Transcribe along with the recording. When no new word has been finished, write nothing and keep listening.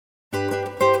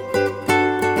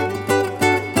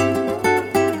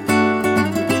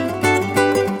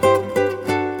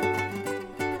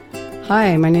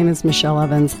Hi, my name is Michelle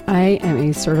Evans. I am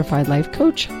a certified life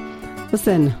coach.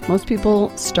 Listen, most people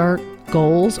start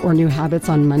goals or new habits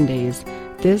on Mondays.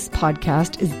 This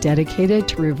podcast is dedicated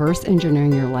to reverse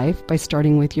engineering your life by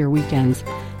starting with your weekends,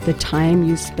 the time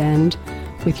you spend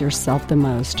with yourself the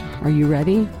most. Are you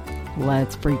ready?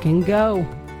 Let's freaking go.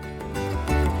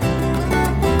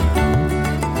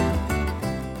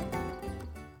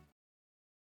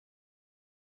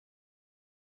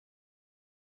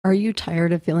 Are you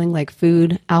tired of feeling like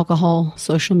food, alcohol,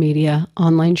 social media,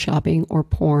 online shopping, or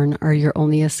porn are your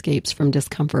only escapes from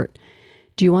discomfort?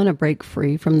 Do you want to break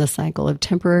free from the cycle of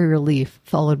temporary relief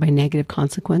followed by negative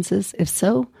consequences? If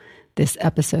so, this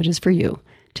episode is for you.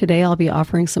 Today, I'll be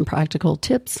offering some practical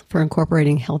tips for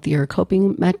incorporating healthier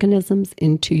coping mechanisms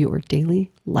into your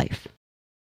daily life.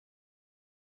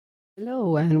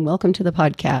 Hello, and welcome to the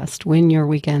podcast, Win Your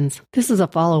Weekends. This is a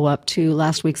follow-up to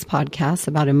last week's podcast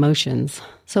about emotions.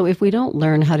 So if we don't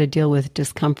learn how to deal with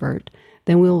discomfort,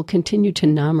 then we will continue to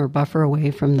numb or buffer away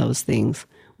from those things,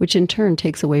 which in turn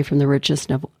takes away from the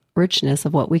richness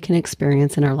of what we can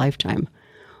experience in our lifetime.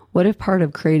 What if part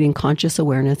of creating conscious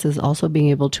awareness is also being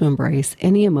able to embrace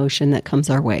any emotion that comes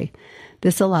our way?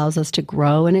 This allows us to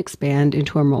grow and expand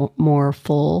into a more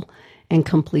full and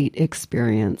complete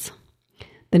experience.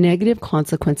 The negative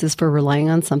consequences for relying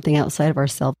on something outside of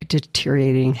ourselves: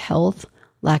 deteriorating health,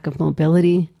 lack of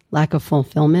mobility, lack of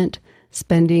fulfillment,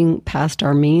 spending past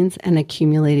our means, and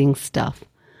accumulating stuff,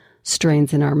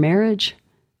 strains in our marriage,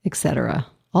 etc.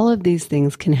 All of these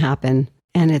things can happen,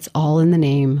 and it's all in the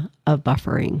name of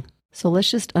buffering. So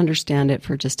let's just understand it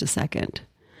for just a second.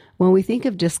 When we think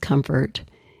of discomfort,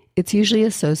 it's usually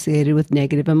associated with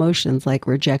negative emotions like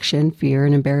rejection, fear,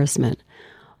 and embarrassment.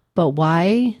 But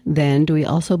why then do we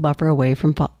also buffer away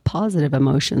from positive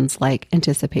emotions like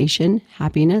anticipation,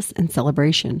 happiness, and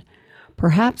celebration?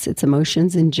 Perhaps it's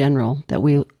emotions in general that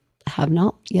we have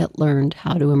not yet learned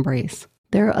how to embrace.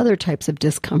 There are other types of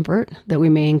discomfort that we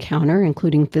may encounter,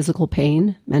 including physical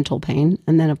pain, mental pain,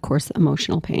 and then, of course,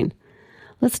 emotional pain.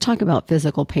 Let's talk about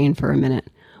physical pain for a minute.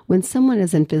 When someone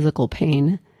is in physical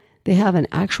pain, they have an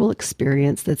actual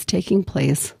experience that's taking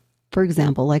place, for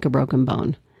example, like a broken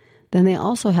bone. Then they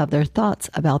also have their thoughts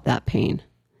about that pain.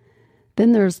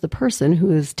 Then there's the person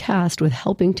who is tasked with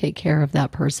helping take care of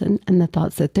that person and the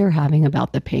thoughts that they're having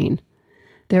about the pain.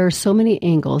 There are so many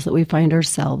angles that we find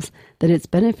ourselves that it's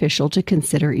beneficial to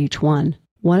consider each one.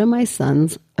 One of my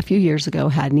sons a few years ago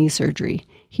had knee surgery.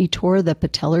 He tore the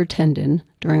patellar tendon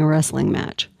during a wrestling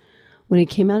match. When he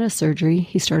came out of surgery,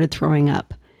 he started throwing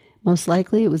up. Most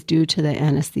likely it was due to the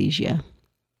anesthesia.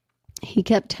 He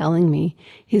kept telling me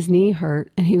his knee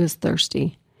hurt and he was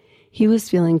thirsty. He was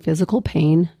feeling physical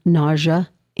pain, nausea,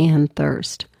 and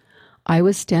thirst. I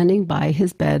was standing by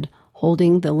his bed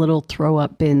holding the little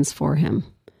throw-up bins for him.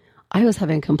 I was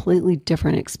having a completely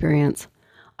different experience.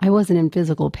 I wasn't in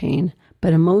physical pain,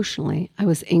 but emotionally I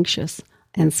was anxious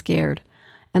and scared,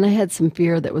 and I had some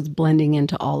fear that was blending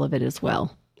into all of it as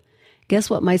well.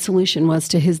 Guess what my solution was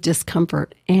to his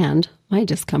discomfort and my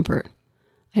discomfort?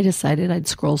 I decided I'd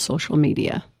scroll social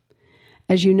media.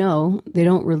 As you know, they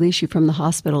don't release you from the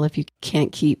hospital if you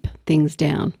can't keep things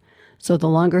down. So the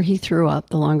longer he threw up,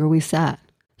 the longer we sat.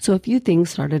 So a few things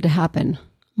started to happen.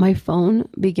 My phone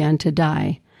began to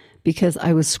die because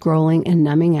I was scrolling and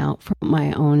numbing out from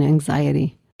my own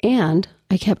anxiety. And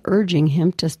I kept urging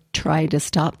him to try to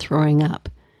stop throwing up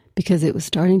because it was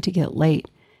starting to get late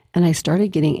and I started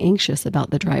getting anxious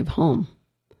about the drive home.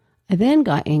 I then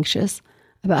got anxious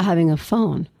about having a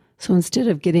phone. So instead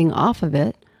of getting off of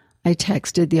it, I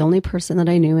texted the only person that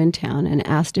I knew in town and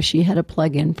asked if she had a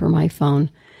plug-in for my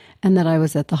phone and that I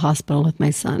was at the hospital with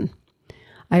my son.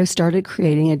 I started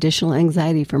creating additional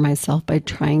anxiety for myself by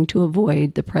trying to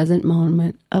avoid the present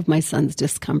moment of my son's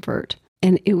discomfort.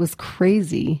 And it was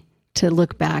crazy to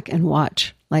look back and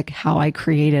watch like how I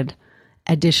created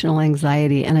additional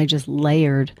anxiety and I just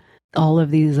layered all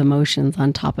of these emotions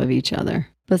on top of each other.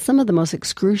 But some of the most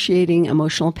excruciating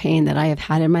emotional pain that I have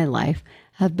had in my life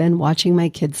have been watching my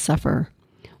kids suffer.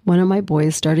 One of my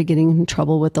boys started getting in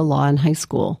trouble with the law in high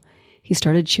school. He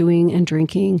started chewing and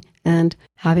drinking and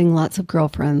having lots of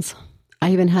girlfriends.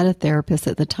 I even had a therapist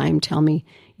at the time tell me,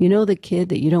 you know the kid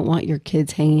that you don't want your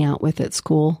kids hanging out with at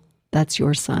school? That's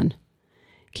your son.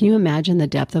 Can you imagine the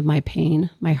depth of my pain,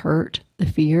 my hurt, the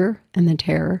fear, and the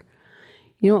terror?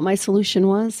 You know what my solution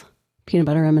was? Peanut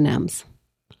butter M&Ms.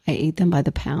 I ate them by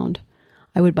the pound.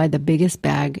 I would buy the biggest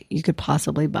bag you could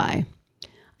possibly buy.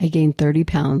 I gained 30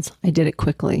 pounds. I did it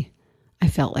quickly. I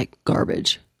felt like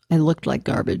garbage. I looked like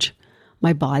garbage.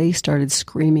 My body started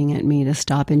screaming at me to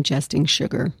stop ingesting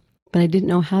sugar, but I didn't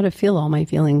know how to feel all my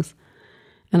feelings,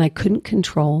 and I couldn't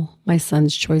control my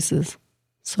son's choices.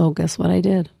 So guess what I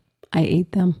did? I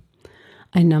ate them.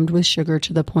 I numbed with sugar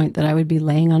to the point that I would be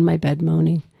laying on my bed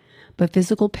moaning. But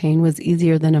physical pain was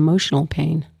easier than emotional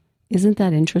pain. Isn't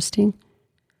that interesting?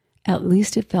 At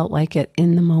least it felt like it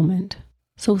in the moment.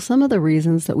 So some of the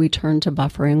reasons that we turn to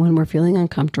buffering when we're feeling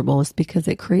uncomfortable is because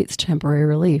it creates temporary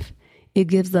relief. It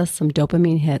gives us some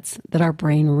dopamine hits that our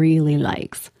brain really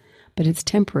likes, but it's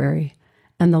temporary.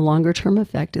 And the longer term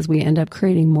effect is we end up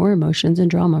creating more emotions and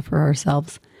drama for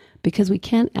ourselves because we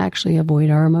can't actually avoid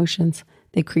our emotions.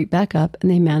 They creep back up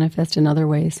and they manifest in other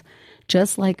ways,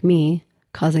 just like me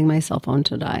causing my cell phone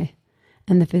to die.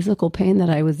 And the physical pain that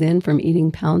I was in from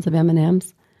eating pounds of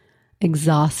M&Ms,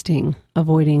 exhausting,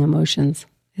 avoiding emotions,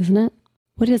 isn't it?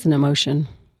 What is an emotion?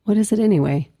 What is it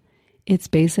anyway? It's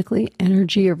basically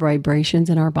energy or vibrations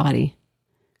in our body.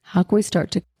 How can we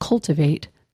start to cultivate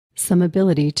some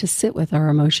ability to sit with our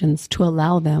emotions, to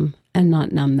allow them and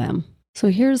not numb them? So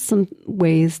here's some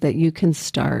ways that you can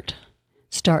start.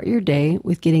 Start your day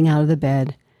with getting out of the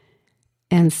bed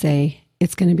and say,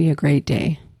 it's going to be a great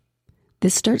day.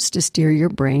 This starts to steer your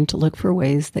brain to look for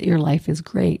ways that your life is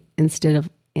great instead of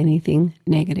anything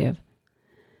negative.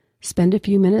 Spend a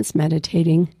few minutes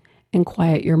meditating and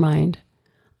quiet your mind.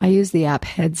 I use the app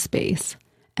Headspace,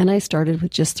 and I started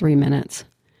with just 3 minutes.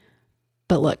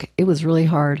 But look, it was really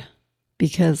hard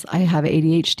because I have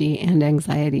ADHD and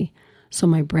anxiety, so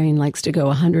my brain likes to go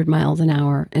 100 miles an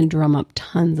hour and drum up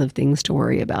tons of things to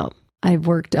worry about. I've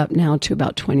worked up now to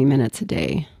about 20 minutes a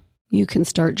day. You can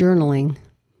start journaling.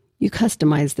 You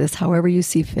customize this however you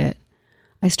see fit.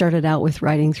 I started out with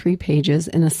writing 3 pages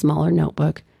in a smaller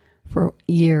notebook for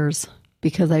years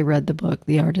because I read the book,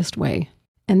 The Artist Way.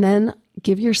 And then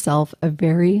give yourself a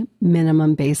very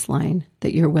minimum baseline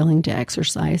that you're willing to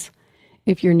exercise.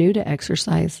 If you're new to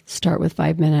exercise, start with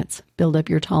 5 minutes. Build up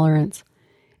your tolerance.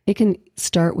 It can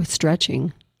start with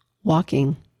stretching,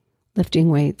 walking, lifting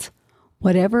weights,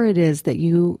 whatever it is that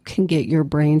you can get your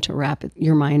brain to wrap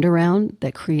your mind around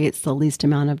that creates the least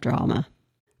amount of drama.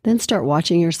 Then start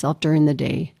watching yourself during the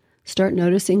day. Start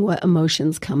noticing what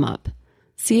emotions come up.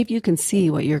 See if you can see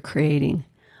what you're creating.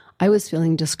 I was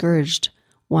feeling discouraged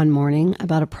one morning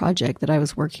about a project that I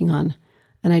was working on,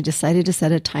 and I decided to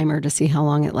set a timer to see how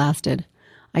long it lasted.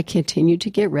 I continued to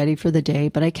get ready for the day,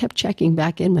 but I kept checking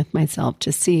back in with myself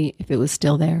to see if it was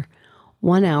still there.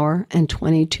 1 hour and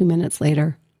 22 minutes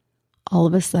later, all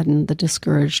of a sudden, the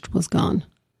discouraged was gone.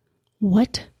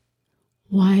 What?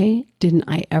 Why didn't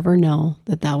I ever know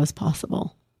that that was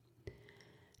possible?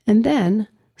 And then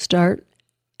start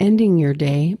ending your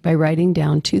day by writing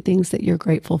down 2 things that you're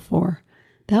grateful for.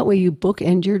 That way you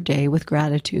bookend your day with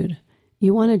gratitude.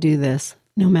 You want to do this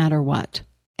no matter what.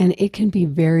 And it can be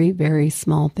very, very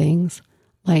small things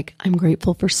like I'm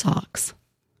grateful for socks.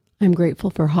 I'm grateful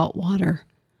for hot water.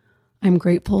 I'm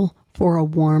grateful for a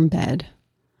warm bed.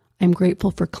 I'm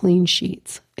grateful for clean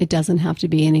sheets. It doesn't have to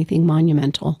be anything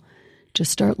monumental.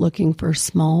 Just start looking for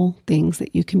small things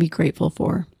that you can be grateful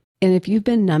for. And if you've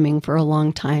been numbing for a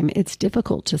long time, it's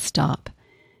difficult to stop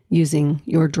using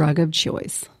your drug of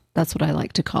choice. That's what I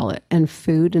like to call it. And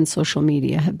food and social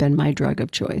media have been my drug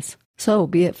of choice. So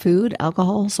be it food,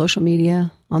 alcohol, social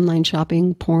media, online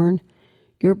shopping, porn,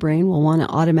 your brain will want to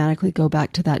automatically go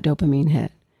back to that dopamine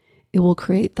hit. It will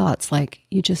create thoughts like,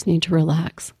 you just need to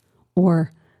relax.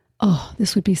 Or, oh,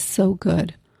 this would be so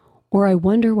good. Or I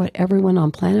wonder what everyone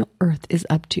on planet Earth is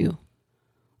up to.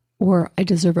 Or I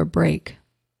deserve a break.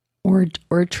 Or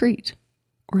a treat.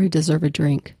 Or I deserve a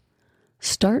drink.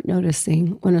 Start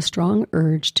noticing when a strong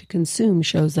urge to consume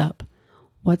shows up.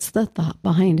 What's the thought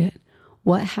behind it?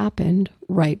 What happened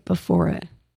right before it?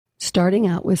 Starting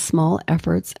out with small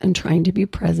efforts and trying to be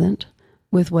present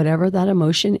with whatever that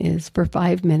emotion is for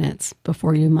 5 minutes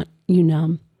before you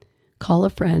numb. Call a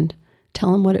friend.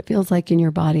 Tell them what it feels like in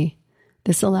your body.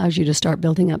 This allows you to start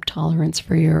building up tolerance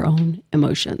for your own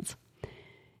emotions.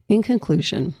 In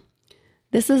conclusion,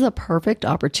 this is a perfect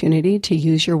opportunity to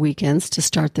use your weekends to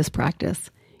start this practice.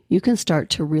 You can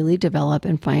start to really develop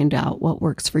and find out what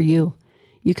works for you.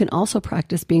 You can also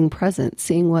practice being present,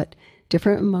 seeing what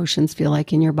different emotions feel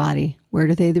like in your body. Where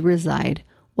do they reside?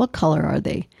 What color are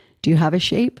they? Do you have a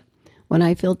shape? When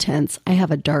I feel tense, I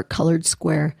have a dark colored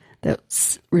square that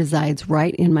resides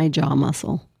right in my jaw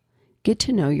muscle. Get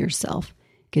to know yourself.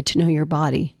 Get to know your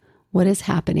body. What is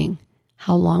happening?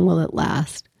 How long will it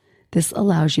last? This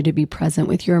allows you to be present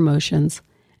with your emotions,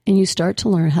 and you start to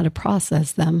learn how to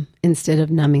process them instead of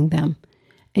numbing them,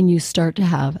 and you start to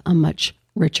have a much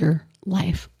richer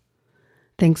life.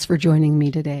 Thanks for joining me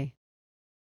today.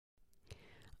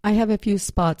 I have a few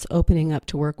spots opening up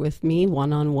to work with me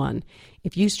one-on-one.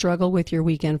 If you struggle with your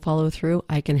weekend follow-through,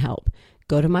 I can help.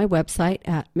 Go to my website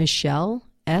at michellesf.com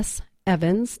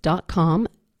michelleevans.com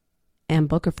and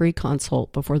book a free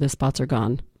consult before the spots are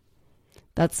gone.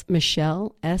 That's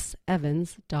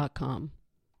michelleevans.com.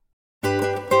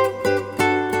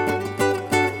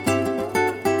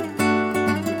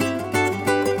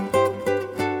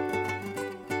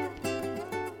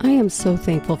 I am so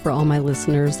thankful for all my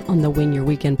listeners on the Win Your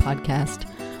Weekend podcast.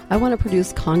 I want to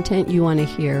produce content you want to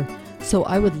hear, so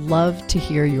I would love to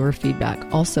hear your feedback.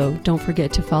 Also, don't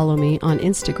forget to follow me on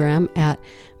Instagram at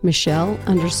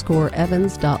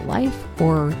Michelle_Evans.life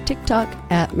or TikTok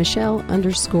at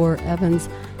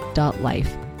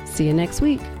Michelle_Evans.life. See you next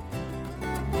week.